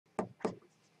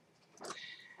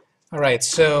All right,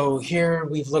 so here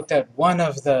we've looked at one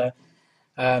of the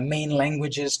main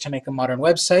languages to make a modern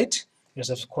website. There's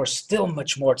of course still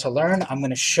much more to learn. I'm going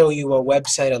to show you a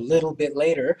website a little bit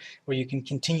later where you can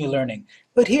continue learning.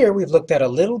 But here we've looked at a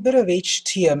little bit of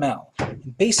HTML.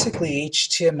 Basically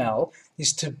HTML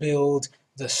is to build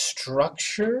the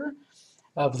structure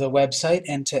of the website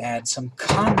and to add some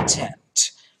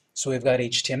content. So we've got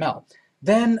HTML.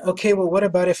 Then, okay, well what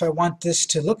about if I want this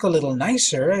to look a little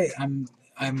nicer?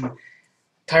 I'm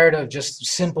tired of just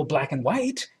simple black and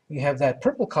white. We have that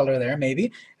purple color there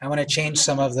maybe. I want to change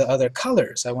some of the other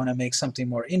colors. I want to make something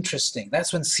more interesting.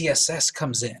 That's when CSS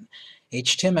comes in.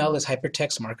 HTML is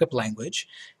Hypertext Markup Language.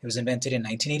 It was invented in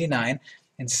 1989.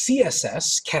 And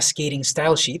CSS, Cascading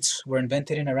Style Sheets, were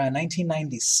invented in around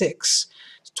 1996,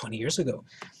 20 years ago.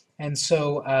 And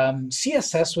so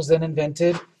CSS was then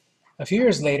invented a few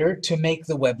years later to make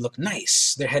the web look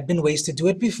nice. There had been ways to do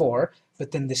it before,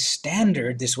 but then the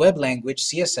standard, this web language,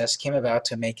 CSS, came about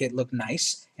to make it look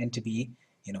nice and to be,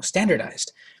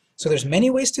 standardized. So there's many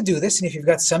ways to do this, and if you've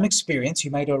got some experience,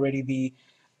 you might already be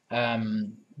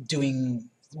doing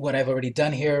what I've already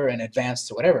done here and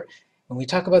advanced or whatever. When we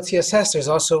talk about CSS, there's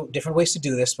also different ways to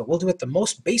do this, but we'll do it the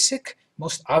most basic,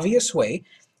 most obvious way,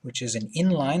 which is an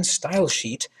inline style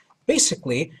sheet.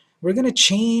 Basically, we're going to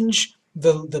change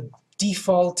the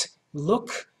default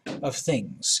look of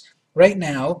things. Right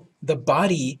now, the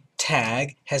body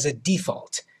tag has a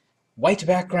default. White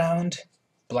background,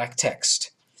 black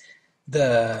text.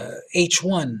 The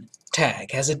H1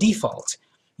 tag has a default.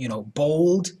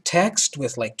 Bold text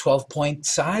with like 12-point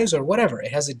size or whatever.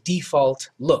 It has a default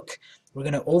look. We're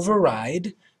going to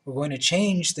override, we're going to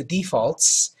change the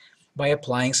defaults by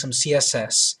applying some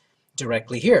CSS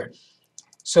directly here.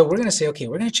 So we're going to say, okay,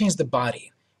 we're going to change the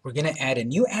body. We're going to add a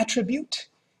new attribute.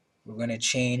 We're going to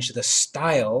change the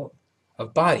style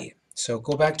of body. So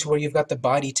go back to where you've got the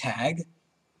body tag.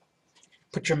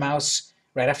 Put your mouse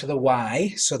right after the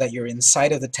Y so that you're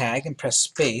inside of the tag and press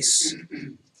space.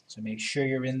 So make sure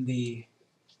you're between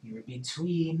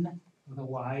the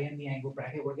Y and the angle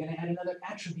bracket. We're going to add another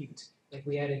attribute. Like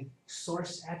we added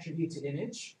source attribute to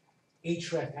image,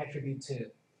 href attribute to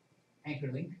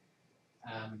anchor link.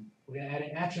 We're going to add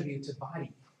an attribute to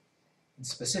body. And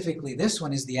specifically, this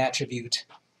one is the attribute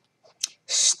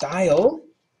style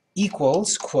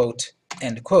equals quote,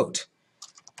 end quote.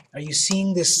 Are you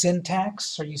seeing this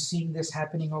syntax? Are you seeing this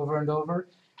happening over and over?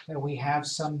 That we have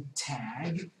some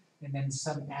tag and then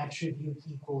some attribute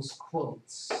equals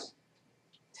quotes.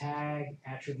 Tag,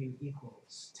 attribute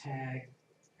equals, tag,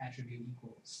 attribute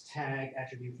equals, tag,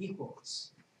 attribute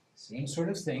equals. Same sort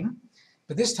of thing,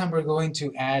 but this time we're going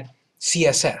to add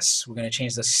CSS. We're going to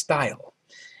change the style.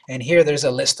 And here there's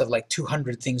a list of like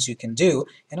 200 things you can do,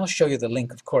 and I'll show you the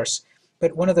link, of course.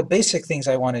 But one of the basic things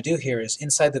I want to do here is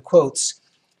inside the quotes,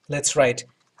 let's write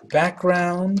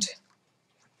background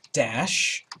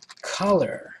dash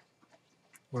color.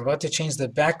 We're about to change the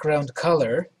background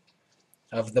color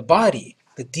of the body.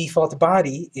 The default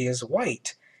body is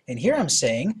white. And here I'm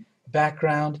saying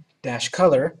background dash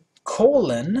color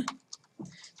colon.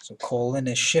 So colon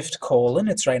is shift colon.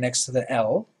 It's right next to the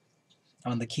L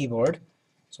on the keyboard.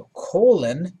 So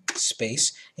colon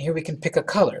space. And here we can pick a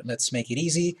color. Let's make it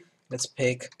easy. Let's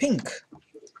pick pink.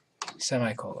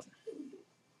 Semicolon.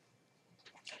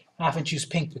 I often choose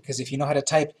pink because if you know how to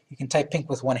type, you can type pink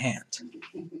with one hand.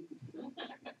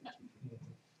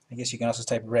 I guess you can also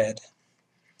type red.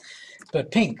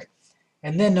 But pink.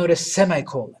 And then notice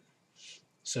semicolon.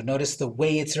 So notice the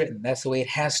way it's written. That's the way it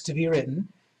has to be written.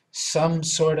 Some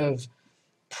sort of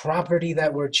property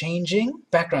that we're changing.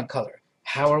 Background color.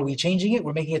 How are we changing it?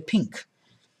 We're making it pink.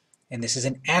 And this is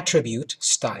an attribute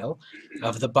style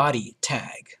of the body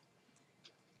tag.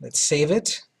 Let's save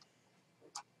it.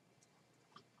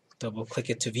 Double click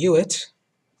it to view it.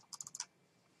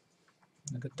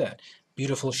 Look at that.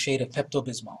 Beautiful shade of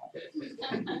Pepto-Bismol.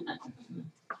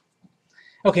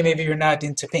 Okay, maybe you're not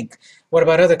into pink. What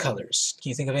about other colors? Can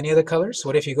you think of any other colors?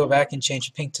 What if you go back and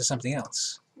change pink to something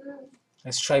else?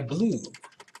 Let's try blue.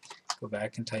 Go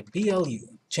back and type BLU.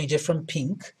 Change it from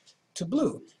pink to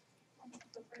blue.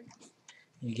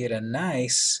 You get a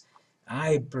nice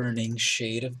eye-burning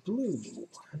shade of blue.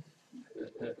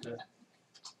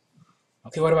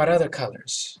 Okay, what about other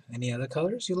colors? Any other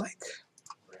colors you like?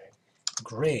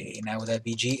 Gray. Now would that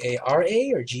be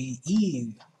G-A-R-A or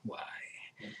G-E-Y?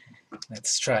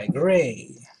 Let's try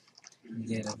gray. You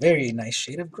get a very nice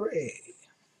shade of gray.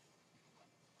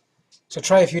 So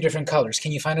try a few different colors.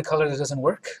 Can you find a color that doesn't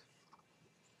work?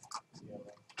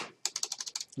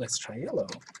 Let's try yellow.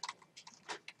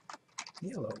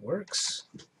 Yellow works.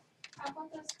 How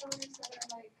about those colors that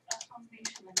are like a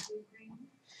combination, like blue-green?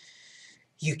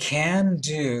 You can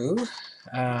do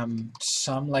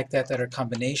some like that are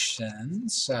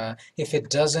combinations. If it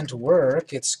doesn't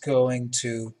work, it's going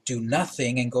to do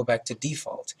nothing and go back to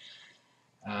default.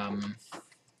 Let's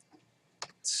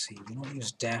see, we don't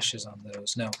use dashes on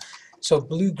those, no. So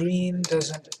blue-green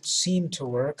doesn't seem to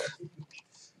work.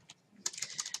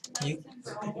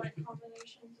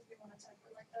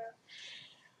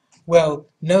 Well,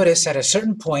 notice at a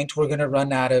certain point we're going to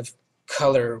run out of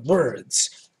color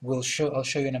words. I'll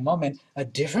show you in a moment a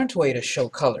different way to show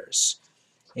colors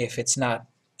if it's not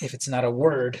a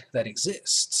word that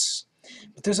exists.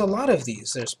 But there's a lot of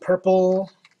these. There's purple.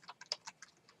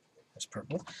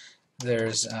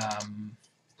 There's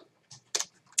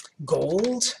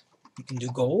gold. You can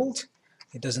do gold.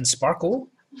 It doesn't sparkle.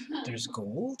 There's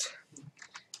gold.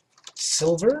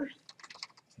 Silver.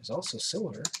 There's also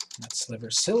silver. Not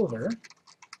sliver. Silver.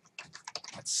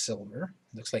 That's silver.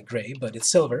 Looks like gray, but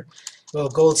it's silver. Well,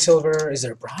 gold, silver. Is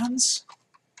there bronze?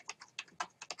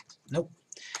 Nope.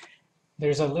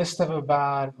 There's a list of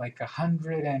about like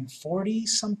 140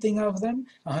 something of them.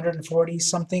 140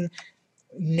 something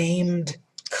named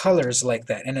colors like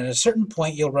that, and at a certain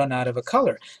point you'll run out of a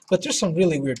color. But there's some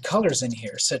really weird colors in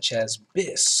here, such as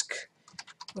bisque.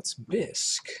 What's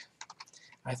bisque?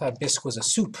 I thought bisque was a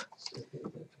soup.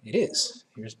 It is.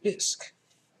 Here's bisque.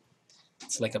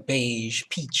 It's like a beige,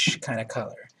 peach kind of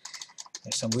color.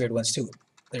 There's some weird ones too.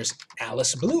 There's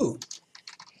Alice blue.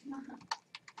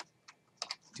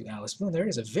 Do Alice blue. There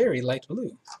is a very light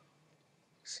blue.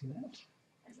 See that?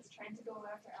 Is this trying to go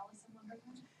after Alice in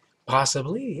Wonderland?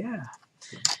 Possibly, yeah.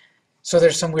 So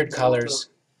there's some weird colors.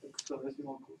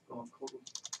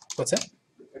 What's that?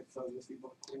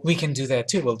 We can do that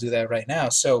too. We'll do that right now.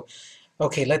 So,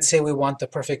 okay, let's say we want the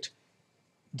perfect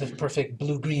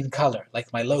blue-green color,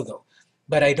 like my logo.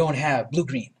 But I don't have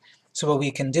blue-green. So what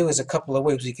we can do is a couple of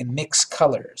ways. We can mix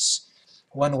colors.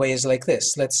 One way is like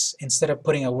this. Let's, instead of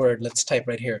putting a word, let's type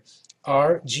right here,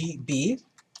 RGB,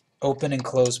 open and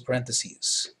close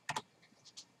parentheses.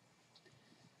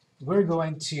 We're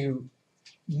going to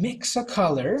mix a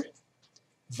color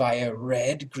via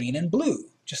red, green, and blue.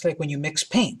 Just like when you mix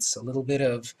paints, a little bit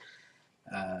of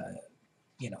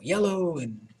yellow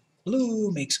and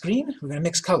blue makes green. We're going to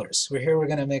mix colors. We're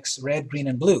going to mix red, green,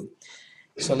 and blue.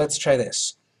 So let's try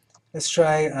this. Let's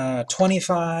try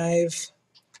 25,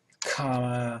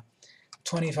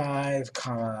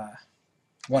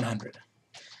 100.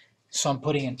 So I'm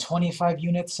putting in 25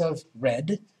 units of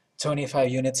red, 25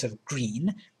 units of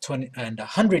green, and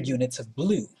 100 units of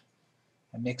blue.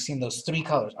 I'm mixing those three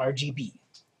colors, RGB.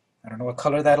 I don't know what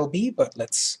color that'll be, but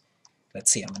let's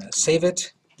see. I'm going to save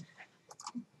it,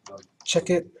 check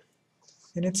it,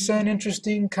 and it's an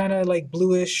interesting kind of like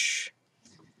bluish,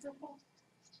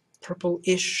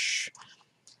 purple-ish.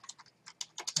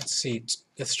 Let's see.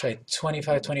 Let's try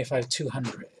 25, 25,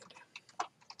 200.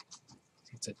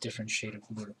 It's a different shade of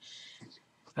blue.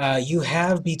 You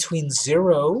have between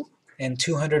 0 and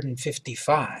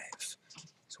 255.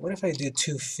 So what if I do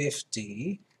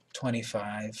 250,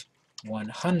 25,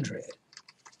 100?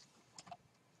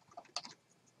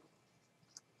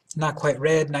 Not quite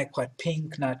red, not quite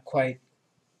pink, not quite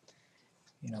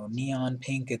neon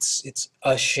pink. It's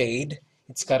a shade.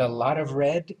 It's got a lot of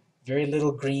red, very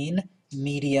little green,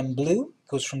 medium blue.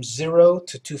 Goes from 0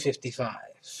 to 255.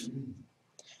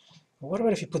 What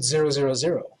about if you put 0, 0,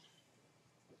 0?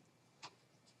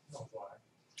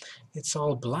 It's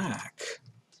all black.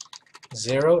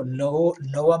 0, no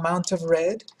amount of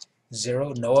red.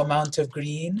 0, no amount of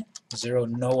green. 0,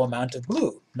 no amount of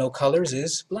blue. No colors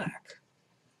is black.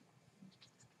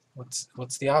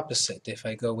 What's the opposite? If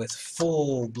I go with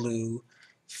full blue,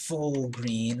 full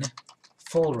green,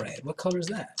 full red, what color is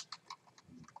that?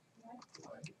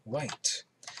 White.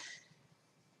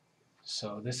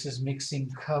 So this is mixing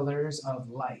colors of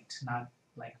light, not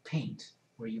like paint,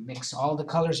 where you mix all the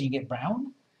colors and you get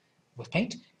brown. With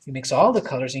paint, you mix all the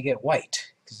colors and you get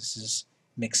white, because this is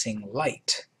mixing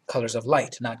light, colors of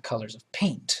light, not colors of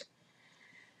paint.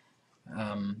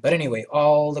 But anyway,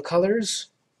 all the colors,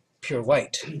 pure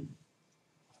white.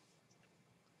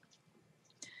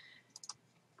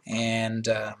 And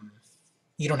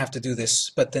you don't have to do this,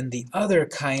 but then the other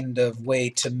kind of way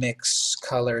to mix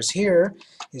colors here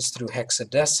is through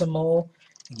hexadecimal.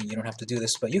 Again, you don't have to do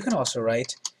this, but you can also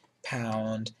write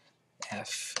pound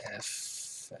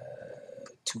FF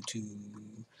 22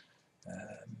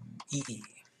 EE.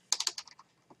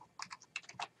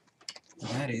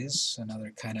 That is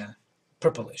another kind of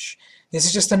purplish. This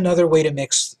is just another way to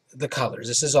mix the colors.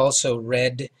 This is also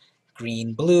red,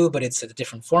 green, blue, but it's a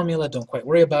different formula. Don't quite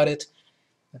worry about it.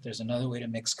 that there's another way to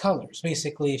mix colors.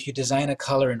 Basically, if you design a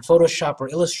color in Photoshop or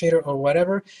Illustrator or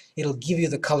whatever, it'll give you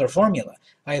the color formula,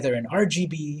 either in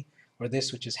RGB or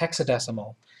this, which is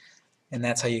hexadecimal, and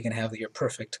that's how you can have your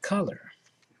perfect color.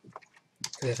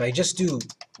 Because if I just do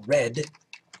red,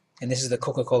 and this is the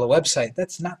Coca-Cola website,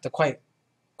 that's not the quite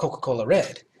Coca-Cola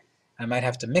red. I might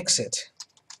have to mix it.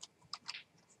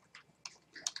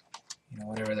 You know,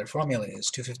 whatever their formula is,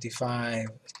 255,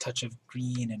 a touch of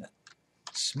green, and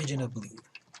a smidgen of blue.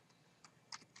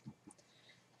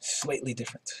 Slightly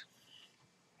different.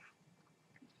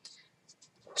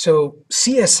 So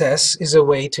CSS is a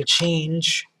way to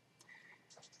change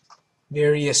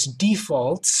various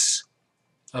defaults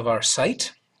of our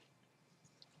site.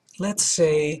 Let's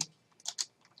say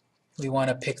we want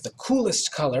to pick the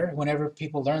coolest color. Whenever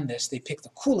people learn this, they pick the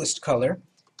coolest color,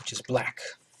 which is black.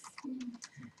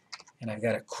 And I've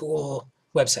got a cool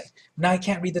website. Now I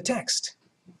can't read the text.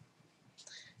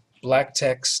 Black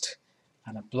text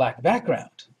on a black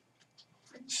background.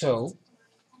 So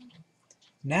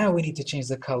now we need to change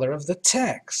the color of the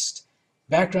text.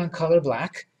 Background color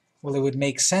black. Well, it would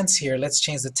make sense here. Let's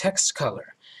change the text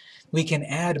color. We can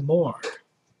add more.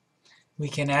 We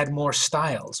can add more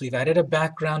styles. We've added a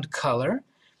background color.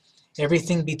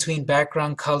 Everything between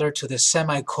background color to the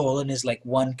semicolon is like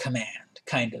one command,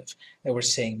 kind of, that we're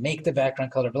saying make the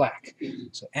background color black.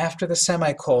 So after the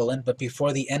semicolon, but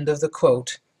before the end of the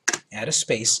quote, add a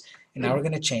space, and now we're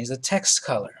going to change the text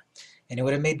color. And it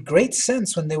would have made great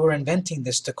sense when they were inventing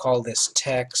this to call this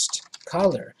text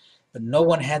color, but no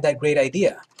one had that great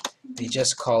idea. They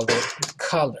just called it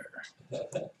color.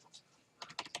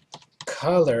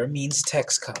 Color means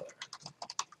text color.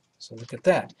 So look at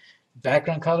that.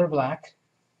 Background color black,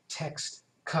 text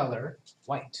color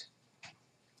white,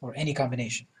 or any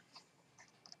combination.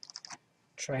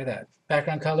 Try that.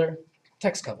 Background color,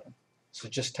 text color. So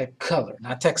just type color,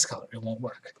 not text color. It won't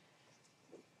work.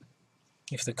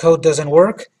 If the code doesn't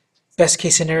work, best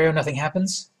case scenario, nothing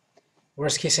happens.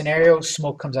 Worst case scenario,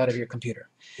 smoke comes out of your computer.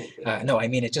 No, I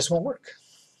mean it just won't work.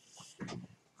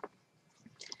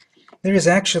 There is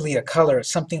actually a color,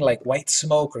 something like white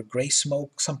smoke or gray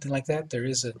smoke, something like that. There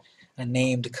is a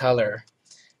named color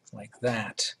like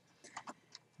that.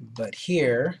 But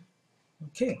here,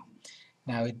 okay,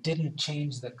 now it didn't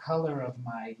change the color of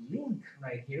my link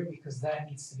right here because that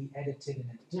needs to be edited in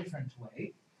a different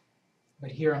way.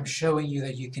 But here I'm showing you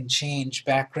that you can change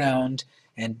background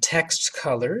and text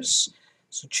colors.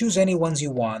 So choose any ones you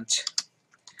want.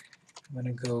 I'm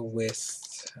going to go with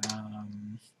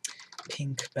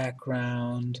pink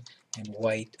background and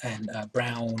white and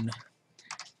brown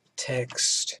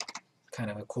text,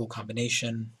 kind of a cool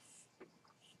combination.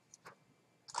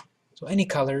 So any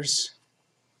colors.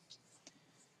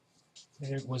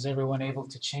 Was everyone able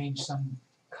to change some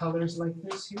colors like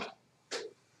this here?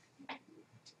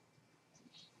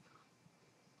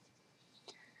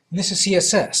 And this is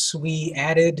CSS. We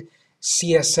added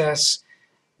CSS.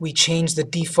 We changed the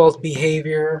default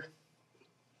behavior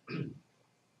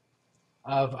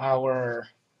of our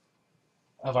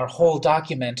whole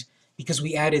document because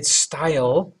we added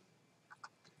style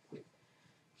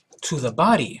to the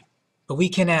body. But we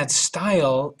can add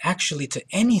style actually to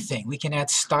anything. We can add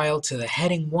style to the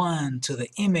heading 1, to the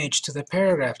image, to the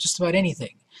paragraph, just about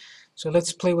anything. So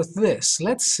let's play with this.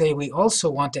 Let's say we also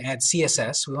want to add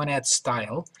CSS. We want to add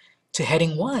style to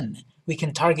heading 1. We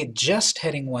can target just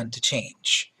heading 1 to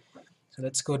change. So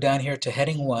let's go down here to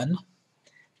heading 1.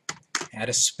 Add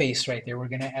a space right there. We're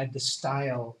going to add the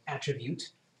style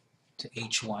attribute to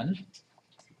H1.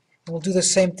 We'll do the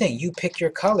same thing. You pick your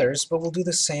colors, but we'll do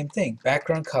the same thing.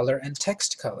 Background color and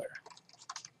text color.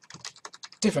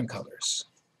 Different colors.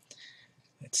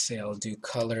 Let's say I'll do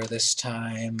color this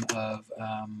time of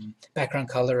background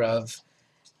color of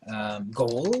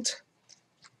gold,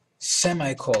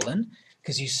 semicolon,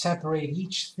 because you separate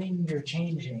each thing you're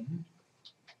changing,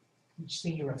 each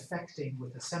thing you're affecting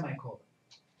with a semicolon.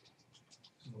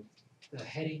 So the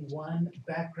heading 1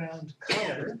 background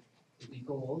color will be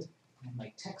gold, and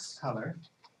my text color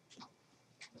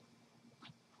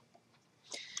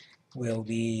will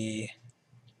be,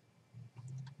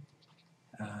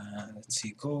 let's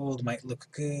see, gold might look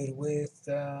good with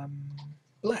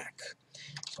black.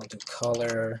 So I'll do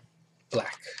color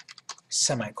black,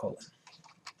 semicolon.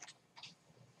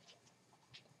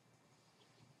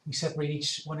 We separate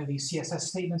each one of these CSS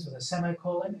statements with a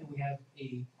semicolon, and we have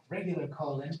a regular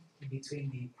colon in between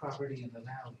the property and the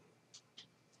value.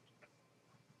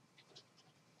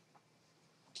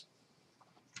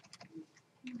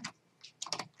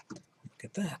 Look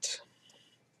at that.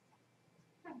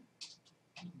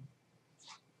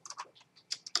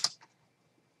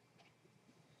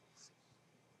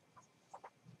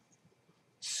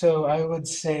 So I would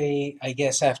say, I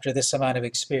guess after this amount of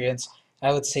experience,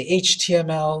 I would say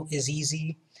HTML is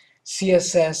easy,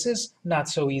 CSS is not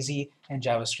so easy, and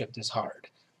JavaScript is hard.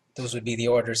 Those would be the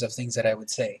orders of things that I would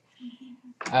say.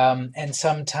 And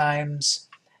sometimes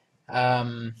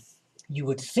you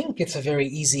would think it's a very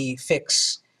easy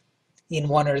fix in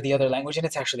one or the other language, and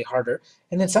it's actually harder.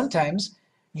 And then sometimes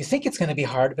you think it's going to be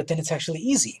hard, but then it's actually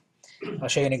easy. I'll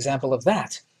show you an example of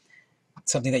that.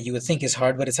 Something that you would think is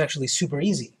hard, but it's actually super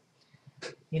easy.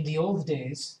 In the old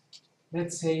days,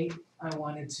 let's say I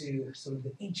wanted to, sort of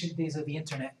the ancient days of the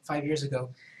internet, 5 years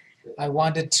ago, I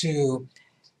wanted to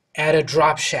add a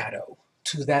drop shadow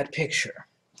to that picture.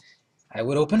 I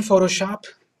would open Photoshop,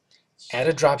 add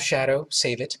a drop shadow,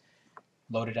 save it,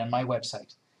 load it on my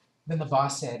website. Then the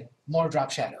boss said, more drop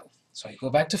shadow. So I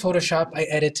go back to Photoshop, I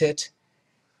edit it,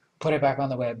 put it back on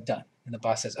the web, done. And the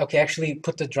boss says, okay, actually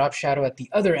put the drop shadow at the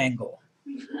other angle.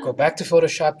 Go back to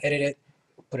Photoshop, edit it,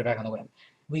 put it back on the web.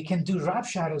 We can do drop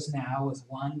shadows now with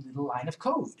one little line of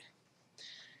code.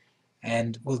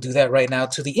 And we'll do that right now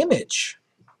to the image.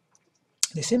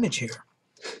 This image here.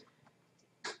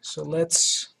 So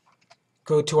let's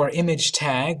go to our image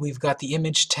tag. We've got the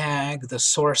image tag, the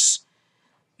source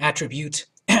attribute,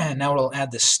 and now we'll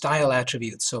add the style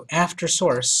attribute. So after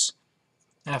source,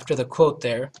 after the quote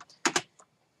there,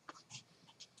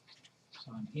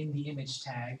 so I'm in the image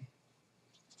tag,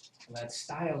 we'll add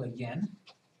style again.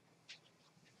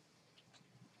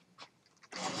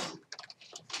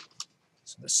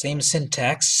 So the same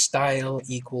syntax, style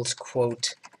equals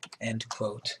quote, end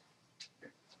quote.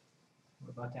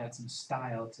 We're about to add some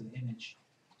style to the image,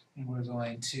 and we're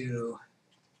going to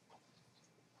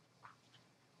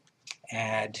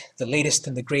add the latest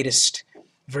and the greatest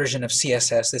version of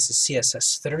CSS. This is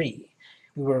CSS3.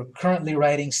 We were currently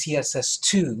writing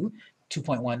CSS2,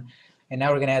 2.1, and now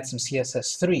we're going to add some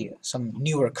CSS3, some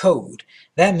newer code.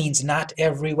 That means not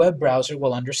every web browser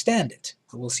will understand it,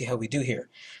 but we'll see how we do here.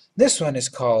 This one is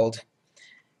called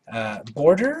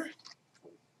border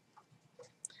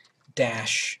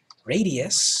dash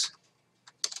radius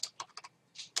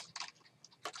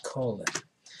colon.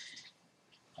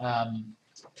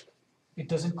 It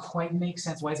doesn't quite make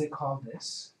sense. Why is it called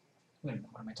this? Wait a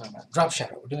minute, what am I talking about? Drop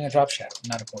shadow. We're doing a drop shadow,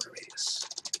 not a border radius.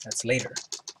 That's later.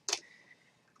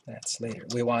 That's later.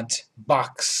 We want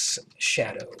box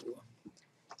shadow.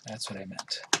 That's what I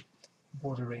meant.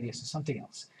 Border radius is something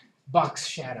else. Box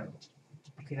shadow.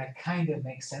 Okay, that kind of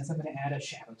makes sense. I'm going to add a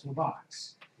shadow to a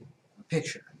box, a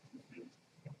picture.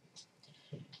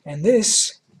 And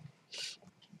this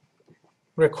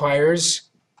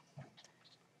requires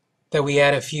that we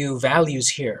add a few values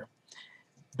here.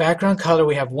 Background color,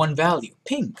 we have one value,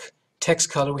 pink. Text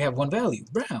color, we have one value,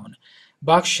 brown.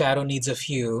 Box shadow needs a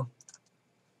few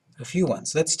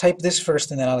ones. Let's type this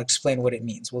first and then I'll explain what it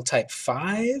means. We'll type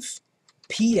 5px.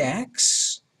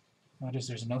 Notice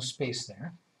there's no space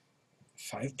there.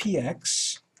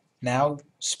 5px, now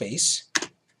space.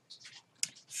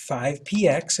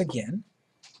 5px again,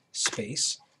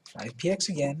 space. 5px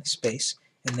again, space,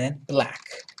 and then black.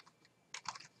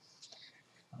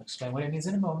 I'll explain what it means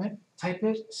in a moment. Type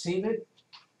it, save it,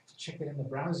 check it in the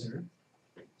browser,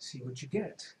 see what you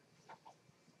get.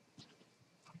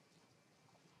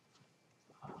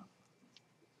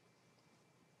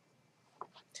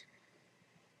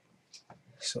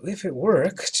 So if it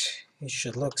worked, it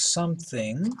should look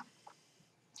something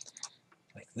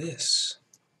like this.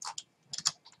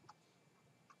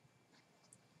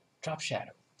 Drop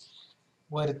shadow.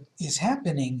 What is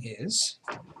happening is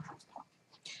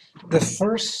the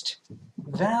first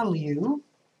value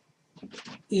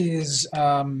is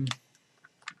the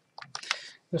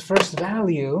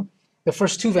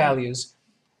first two values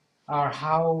are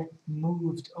how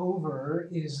moved over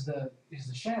is the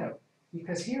shadow.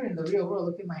 Because here in the real world,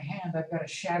 look at my hand, I've got a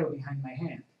shadow behind my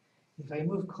hand. If I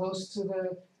move close to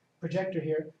the projector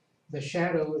here, the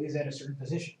shadow is at a certain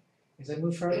position. As I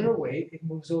move further away, it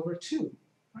moves over 2,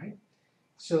 right?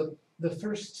 So the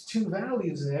first two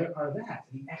values there are that,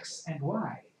 the x and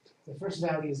y. The first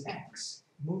value is x.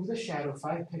 Move the shadow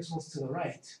 5 pixels to the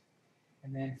right.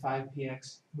 And then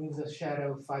 5px, move the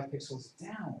shadow 5 pixels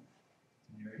down.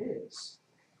 And there it is.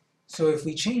 So if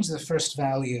we change the first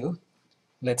value,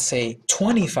 let's say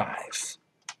 25.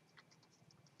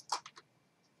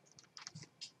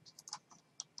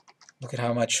 Look at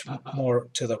how much more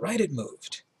to the right it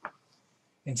moved.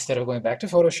 Instead of going back to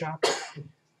Photoshop,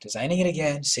 designing it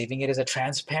again, saving it as a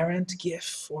transparent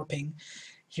GIF or ping,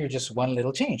 here just one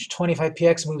little change.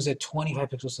 25px moves it 25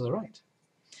 pixels to the right.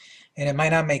 And it might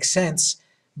not make sense,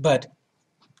 but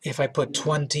if I put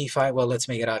 25, well, let's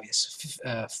make it obvious,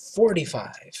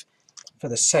 45 for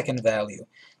the second value.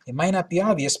 It might not be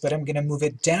obvious, but I'm going to move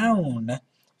it down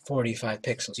 45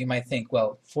 pixels. You might think,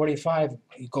 well, 45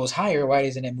 goes higher. Why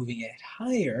isn't it moving it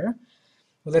higher?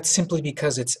 Well, that's simply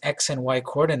because it's x and y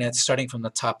coordinates starting from the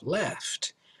top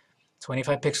left.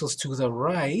 25 pixels to the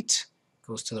right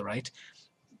goes to the right,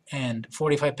 and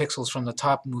 45 pixels from the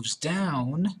top moves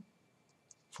down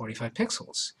 45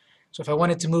 pixels. So if I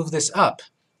wanted to move this up,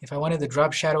 if I wanted the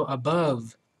drop shadow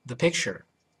above the picture,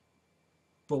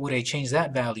 what would I change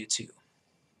that value to?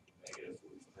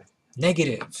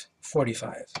 Negative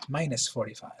 45, minus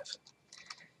 45.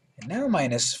 And now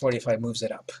minus 45 moves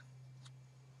it up.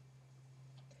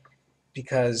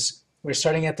 Because we're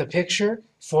starting at the picture,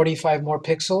 45 more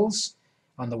pixels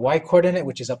on the y coordinate,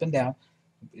 which is up and down,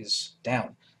 is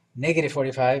down. Negative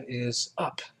 45 is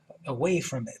up, away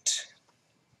from it.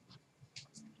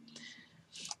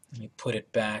 Let me put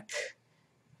it back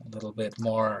a little bit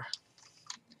more.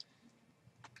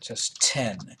 Just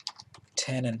 10.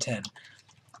 10 and 10.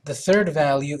 The third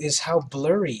value is how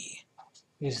blurry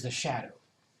is the shadow.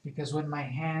 Because when my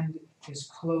hand is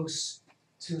close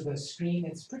to the screen,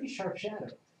 it's pretty sharp shadow.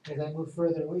 As I move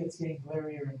further away, it's getting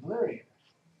blurrier and blurrier.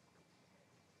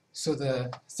 So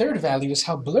the third value is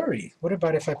how blurry. What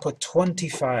about if I put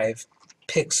 25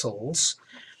 pixels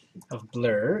of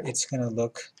blur? It's going to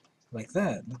look like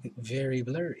that. Look at very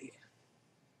blurry.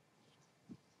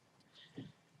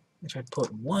 If I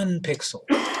put 1 pixel,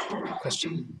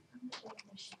 question?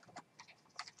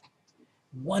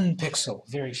 1 pixel,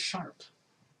 very sharp.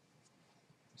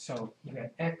 So we've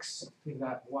got X, we've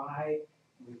got Y,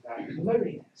 we've got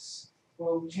blurriness.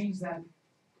 Well, change that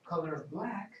color of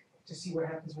black to see what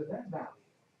happens with that value.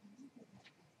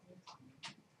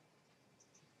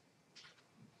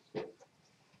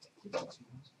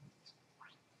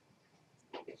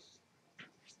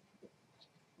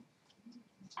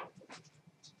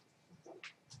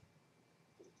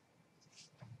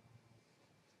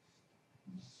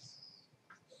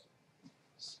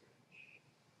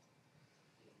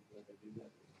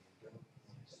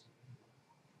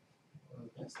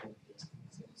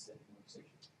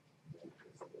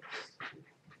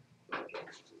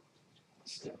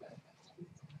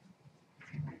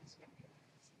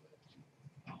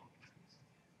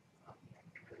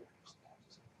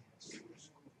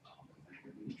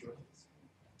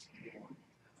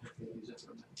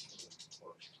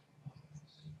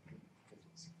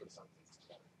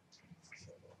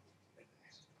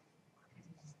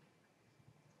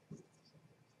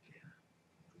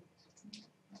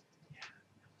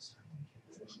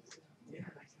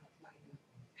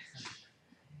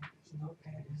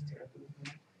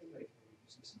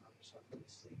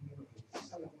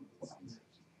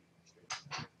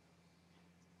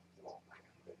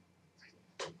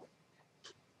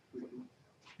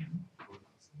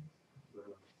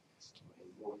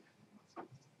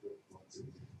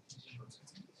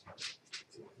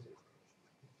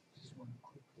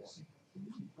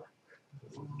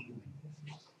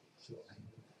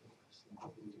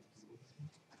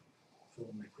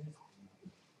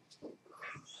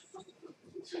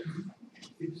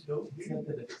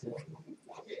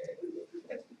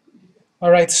 All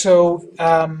right, so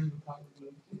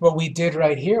what we did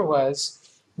right here was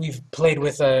we've played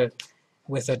with a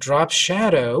drop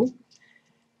shadow,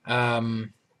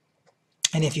 and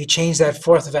if you change that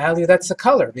fourth value, that's the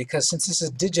color, because since this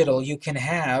is digital, you can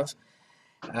have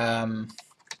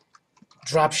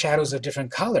drop shadows of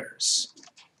different colors.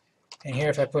 And here,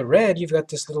 if I put red, you've got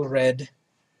this little red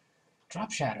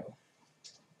drop shadow.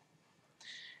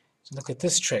 So look at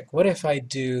this trick. What if I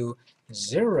do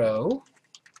 0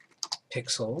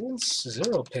 pixels,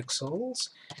 0 pixels,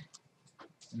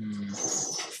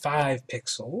 5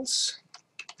 pixels?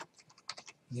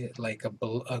 You get like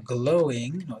a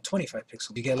glowing, no, 25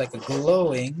 pixels. You get like a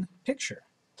glowing picture.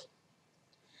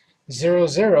 0,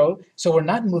 0, so we're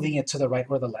not moving it to the right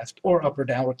or the left or up or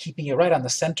down. We're keeping it right on the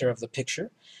center of the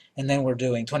picture. And then we're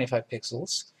doing 25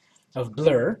 pixels of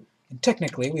blur. And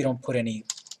technically, we don't put any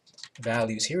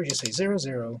values here. We just say 0,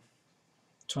 0,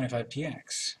 25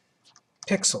 px.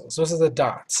 Pixels, those are the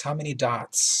dots. How many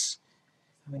dots?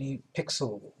 How many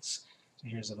pixels? So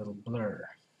here's a little blur.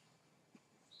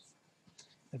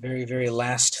 The very, very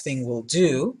last thing we'll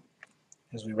do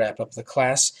as we wrap up the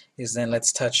class is then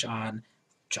let's touch on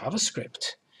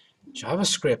JavaScript.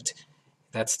 JavaScript,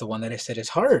 that's the one that I said is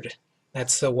hard.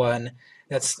 That's the one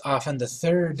that's often the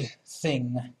third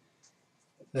thing,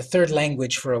 the third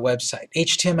language for a website.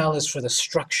 HTML is for the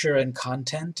structure and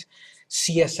content.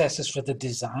 CSS is for the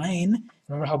design.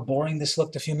 Remember how boring this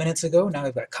looked a few minutes ago? Now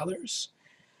we've got colors.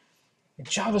 And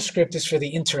JavaScript is for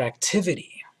the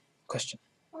interactivity. Question?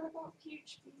 What about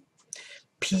PHP?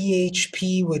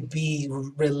 PHP would be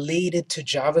related to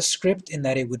JavaScript in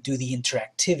that it would do the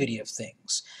interactivity of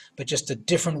things, but just a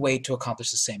different way to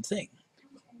accomplish the same thing,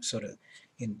 sort of,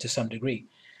 to some degree.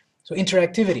 So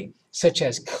interactivity, such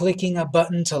as clicking a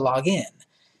button to log in,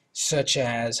 such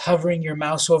as hovering your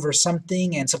mouse over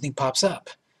something and something pops up.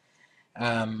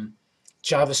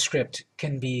 JavaScript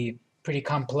can be pretty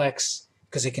complex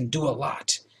because it can do a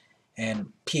lot.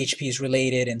 And PHP is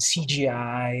related, and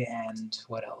CGI, and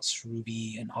what else?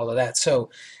 Ruby, and all of that. So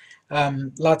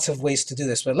lots of ways to do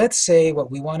this. But let's say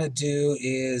what we want to do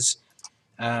is,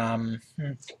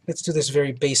 let's do this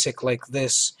very basic like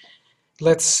this.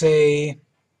 Let's say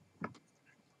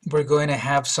we're going to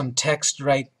have some text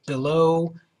right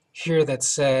below here that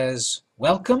says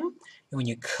welcome. And when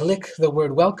you click the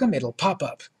word welcome, it'll pop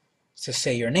up to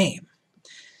say your name.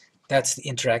 That's the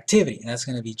interactivity, and that's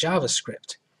going to be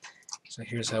JavaScript. So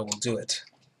here's how we'll do it.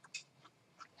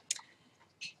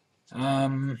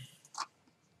 After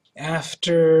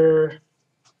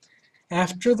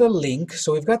the link,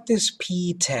 so we've got this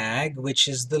p tag, which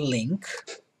is the link.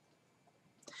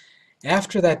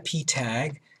 After that p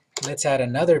tag, let's add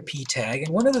another p tag.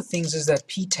 And one of the things is that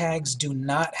p tags do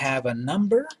not have a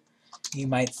number. You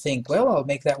might think, well, I'll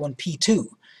make that one p2.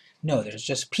 No, there's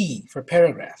just p for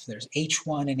paragraph. There's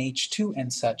h1 and h2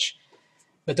 and such.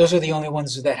 But those are the only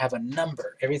ones that have a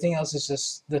number. Everything else is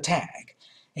just the tag.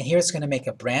 And here it's going to make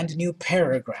a brand new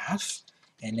paragraph.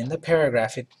 And in the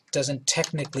paragraph, it doesn't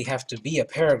technically have to be a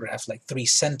paragraph, like 3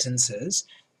 sentences.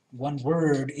 One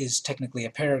word is technically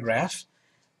a paragraph.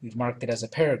 We've marked it as a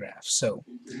paragraph. So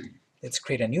let's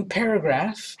create a new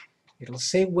paragraph. It'll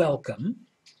say welcome.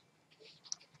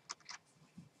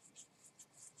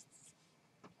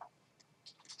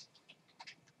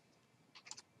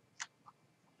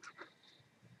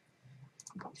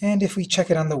 And if we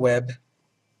check it on the web,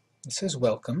 it says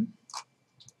welcome.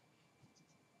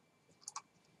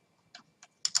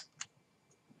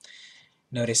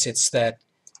 Notice it's that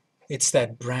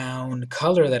brown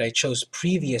color that I chose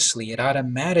previously. It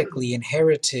automatically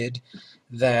inherited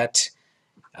that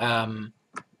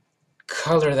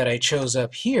color that I chose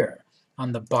up here.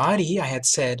 On the body, I had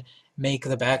said make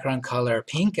the background color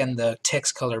pink and the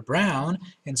text color brown,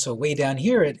 and so way down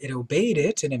here it obeyed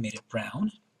it and it made it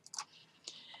brown.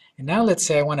 And now let's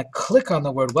say I want to click on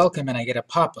the word welcome and I get a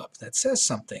pop-up that says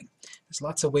something. There's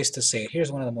lots of ways to say it.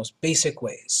 Here's one of the most basic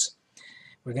ways.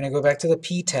 We're going to go back to the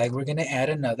p tag. We're going to add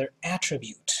another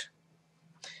attribute.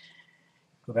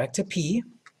 Go back to p,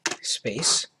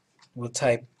 space. We'll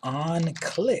type on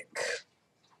click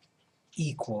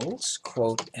equals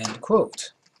quote end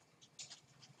quote.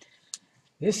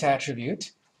 This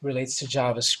attribute relates to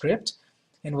JavaScript,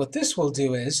 and what this will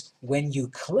do is when you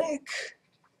click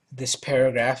this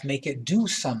paragraph, make it do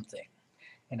something.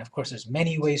 And of course there's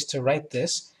many ways to write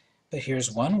this, but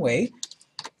here's one way.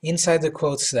 Inside the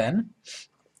quotes then,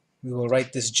 we will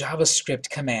write this JavaScript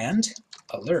command,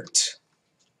 alert,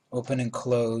 open and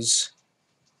close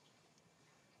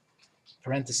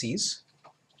parentheses.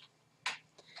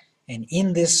 And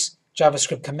in this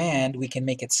JavaScript command, we can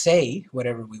make it say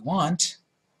whatever we want.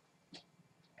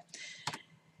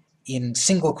 In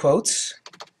single quotes,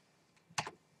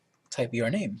 type your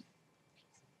name.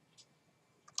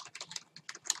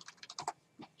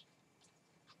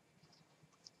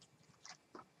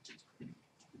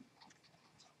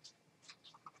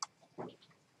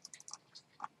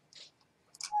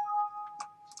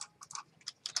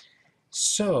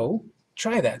 So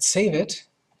try that, save it.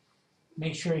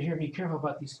 Make sure here, be careful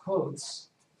about these quotes.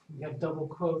 We have double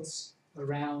quotes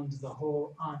around the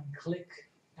whole on-click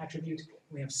attribute.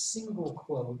 We have single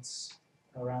quotes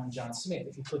around John Smith.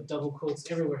 If you put double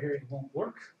quotes everywhere here, it won't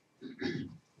work.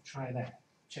 Try that.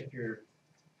 Check your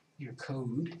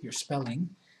code, your spelling,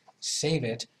 save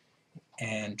it,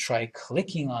 and try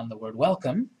clicking on the word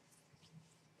welcome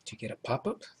to get a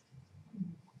pop-up.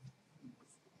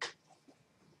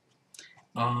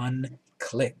 On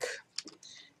click.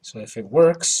 So if it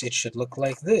works, it should look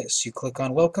like this. You click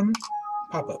on welcome,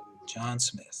 pop-up, John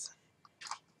Smith.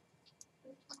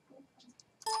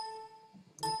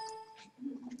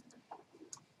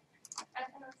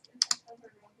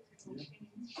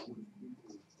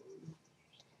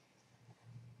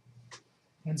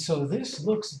 And so this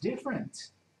looks different.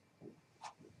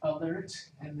 Alert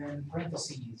and then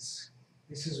parentheses.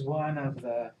 This is one of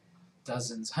the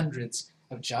dozens, hundreds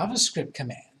of JavaScript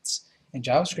commands. And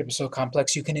JavaScript is so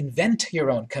complex you can invent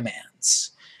your own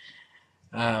commands.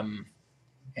 And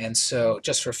so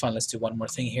just for fun, let's do one more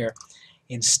thing here.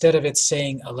 Instead of it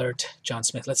saying alert John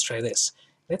Smith, let's try this.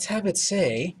 Let's have it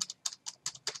say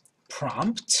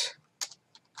prompt,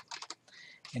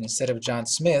 and instead of John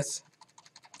Smith,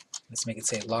 Let's make it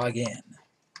say login.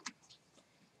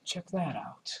 Check that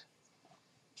out.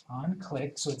 On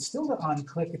click, so it's still the on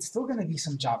click, it's still going to be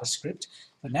some JavaScript,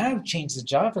 but now I've changed the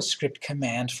JavaScript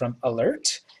command from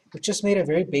alert, which just made a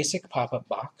very basic pop-up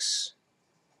box.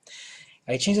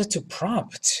 I changed it to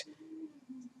prompt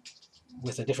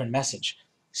with a different message.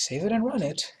 Save it and run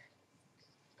it.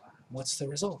 What's the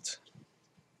result?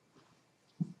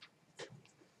 Is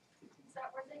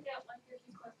that where they get, like, if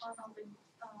you click on a link,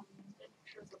 it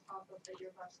shows a pop-up that you're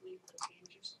about to leave the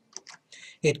page or something?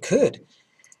 It could.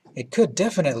 It could,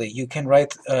 definitely. You can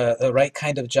write the right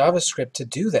kind of JavaScript to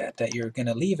do that you're going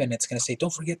to leave, and it's going to say,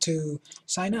 don't forget to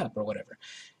sign up or whatever.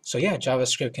 So yeah,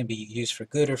 JavaScript can be used for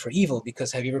good or for evil,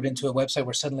 because have you ever been to a website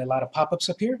where suddenly a lot of pop-ups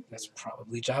appear? That's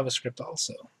probably JavaScript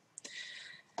also.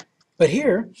 But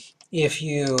here, if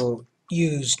you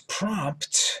used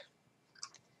prompt,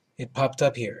 it popped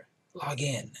up here. Log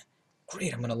in.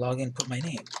 Great, I'm going to log in, put my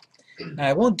name. Now,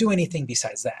 I won't do anything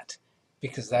besides that,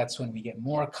 because that's when we get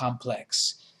more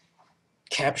complex.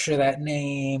 Capture that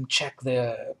name, check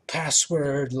the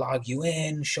password, log you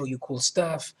in, show you cool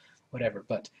stuff, whatever.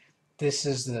 But this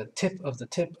is the tip of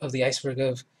the iceberg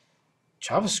of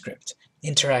JavaScript.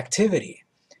 Interactivity.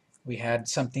 We had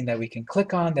something that we can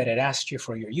click on that it asked you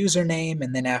for your username,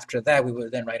 and then after that we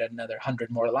would then write another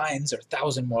 100 more lines or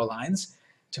 1,000 more lines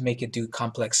to make it do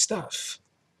complex stuff.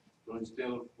 So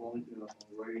instead of writing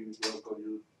welcome,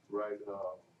 you write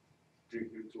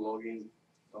click here to log in,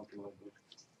 something like that.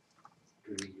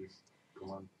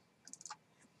 Command.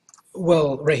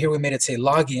 Well, right here we made it say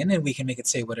login, and we can make it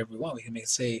say whatever we want. We can make it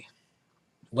say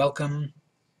welcome,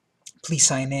 please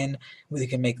sign in. We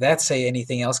can make that say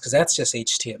anything else, because that's just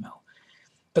HTML.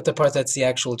 But the part that's the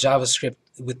actual JavaScript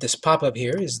with this pop-up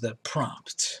here is the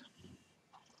prompt.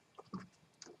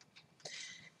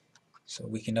 So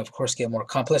we can, of course, get more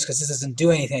complex, because this doesn't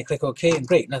do anything. I click OK, and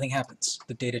great, nothing happens.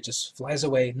 The data just flies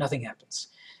away, nothing happens.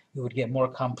 We would get more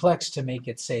complex to make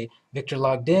it say, Victor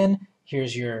logged in,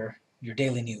 here's your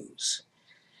daily news.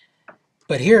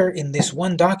 But here in this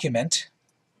one document,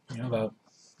 about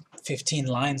 15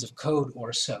 lines of code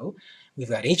or so, we've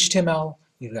got HTML,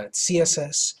 we've got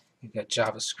CSS, we've got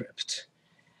JavaScript.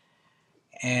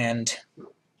 And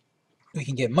we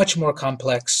can get much more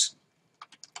complex,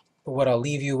 but what I'll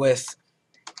leave you with,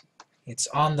 it's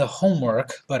on the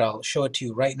homework, but I'll show it to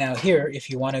you right now here. If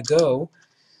you want to go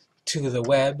to the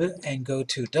web and go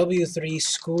to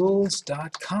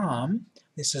w3schools.com.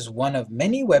 This is one of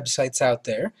many websites out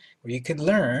there where you could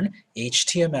learn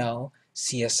HTML,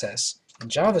 CSS, and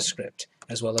JavaScript,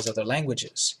 as well as other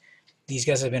languages. These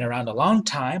guys have been around a long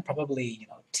time, probably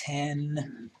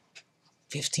 10,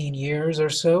 15 years or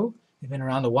so. They've been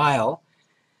around a while.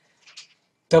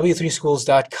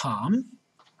 w3schools.com,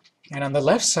 and on the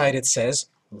left side it says,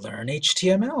 learn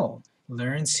HTML,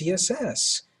 learn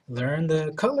CSS, learn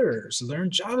the colors, learn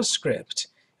JavaScript,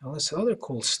 all this other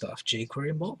cool stuff,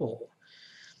 jQuery mobile,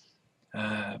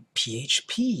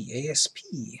 PHP, ASP.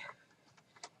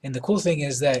 And the cool thing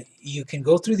is that you can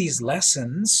go through these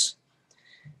lessons.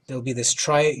 There'll be this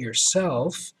try it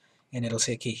yourself, and it'll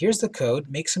say, okay, here's the code,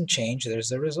 make some change, there's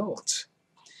the result.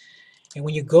 And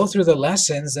when you go through the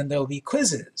lessons, then there'll be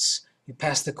quizzes. You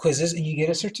pass the quizzes and you get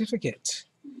a certificate.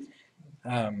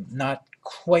 Not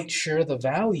quite sure the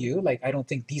value, like I don't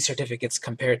think these certificates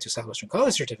compare to Southwestern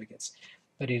College certificates,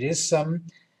 but it is some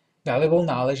valuable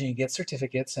knowledge, and you get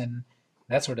certificates and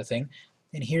that sort of thing.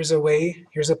 And here's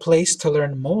a place to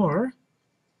learn more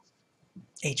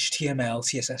HTML,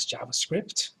 CSS,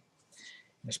 JavaScript.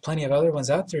 There's plenty of other ones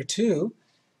out there too.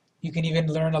 You can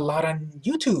even learn a lot on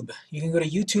YouTube. You can go to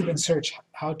YouTube and search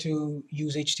how to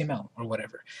use HTML or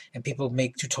whatever, and people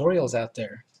make tutorials out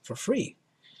there for free.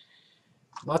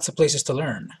 Lots of places to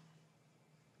learn.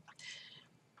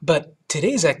 But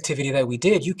today's activity that we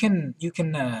did, you can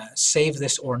save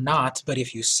this or not, but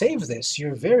if you save this,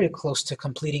 you're very close to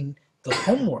completing the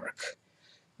homework.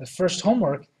 The first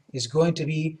homework is going to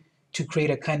be to create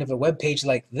a kind of a web page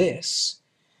like this.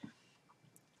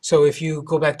 So if you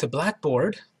go back to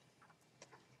Blackboard,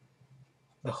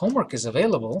 the homework is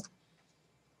available.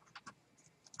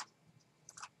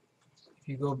 If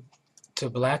you go to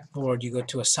Blackboard, you go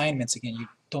to assignments again. You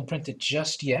don't print it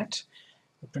just yet.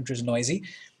 The printer's noisy.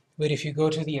 But if you go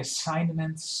to the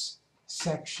assignments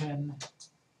section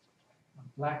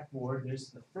of Blackboard,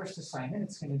 there's the first assignment.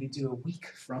 It's going to be due a week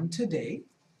from today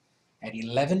at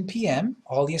 11 p.m.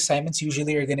 All the assignments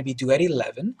usually are going to be due at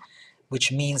 11,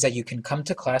 which means that you can come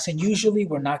to class. And usually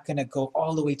we're not going to go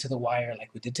all the way to the wire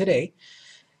like we did today.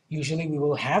 Usually we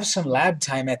will have some lab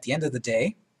time at the end of the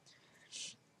day.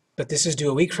 But this is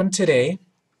due a week from today.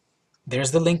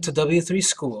 There's the link to W3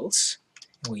 Schools.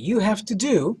 And what you have to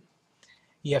do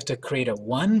You have to create a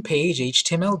one-page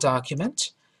HTML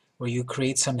document where you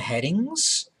create some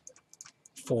headings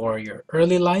for your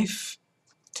early life,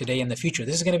 today, and the future.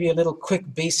 This is going to be a little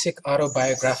quick, basic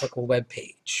autobiographical web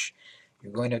page.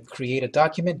 You're going to create a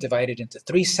document divided into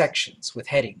 3 sections with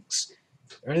headings: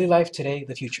 early life, today,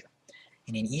 the future.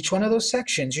 And in each one of those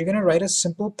sections, you're going to write a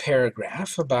simple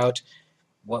paragraph about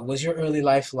what was your early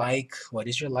life like, what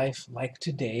is your life like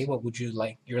today, what would you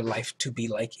like your life to be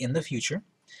like in the future.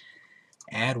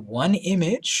 Add one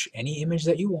image, any image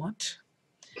that you want.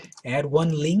 Add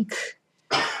one link,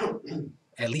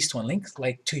 at least one link,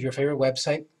 like to your favorite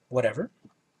website, whatever.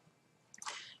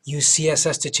 Use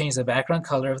CSS to change the background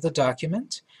color of the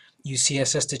document. Use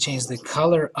CSS to change the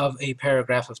color of a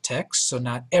paragraph of text, so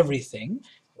not everything,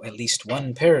 at least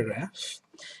one paragraph.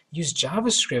 Use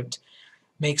JavaScript,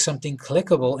 make something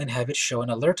clickable and have it show an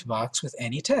alert box with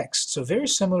any text. So very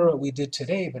similar to what we did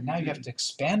today, but now you have to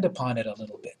expand upon it a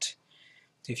little bit.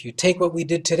 If you take what we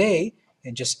did today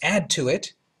and just add to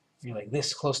it, you're like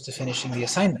this close to finishing the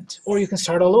assignment. Or you can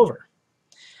start all over.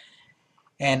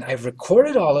 And I've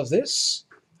recorded all of this.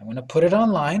 I'm going to put it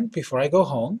online before I go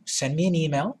home. Send me an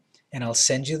email, and I'll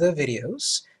send you the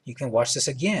videos. You can watch this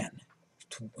again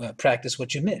to practice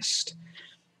what you missed.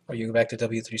 Or you go back to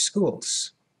W3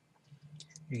 Schools.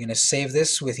 You're going to save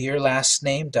this with your last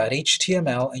name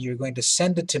 .html, and you're going to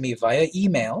send it to me via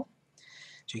email.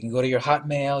 So you can go to your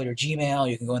Hotmail, your Gmail,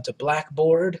 you can go into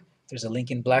Blackboard. There's a link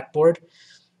in Blackboard.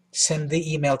 Send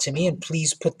the email to me, and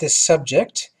please put this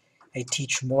subject. I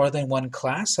teach more than one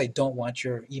class. I don't want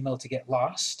your email to get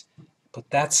lost. Put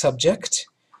that subject.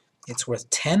 It's worth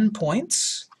 10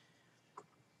 points.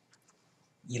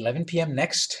 11 p.m.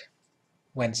 next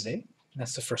Wednesday.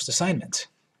 That's the first assignment.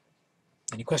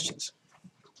 Any questions?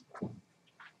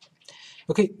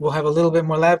 Okay, we'll have a little bit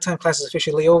more lab time. Class is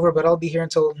officially over, but I'll be here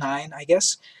until 9, I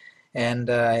guess, and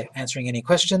answering any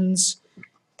questions.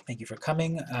 Thank you for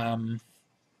coming.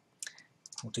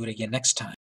 We'll do it again next time.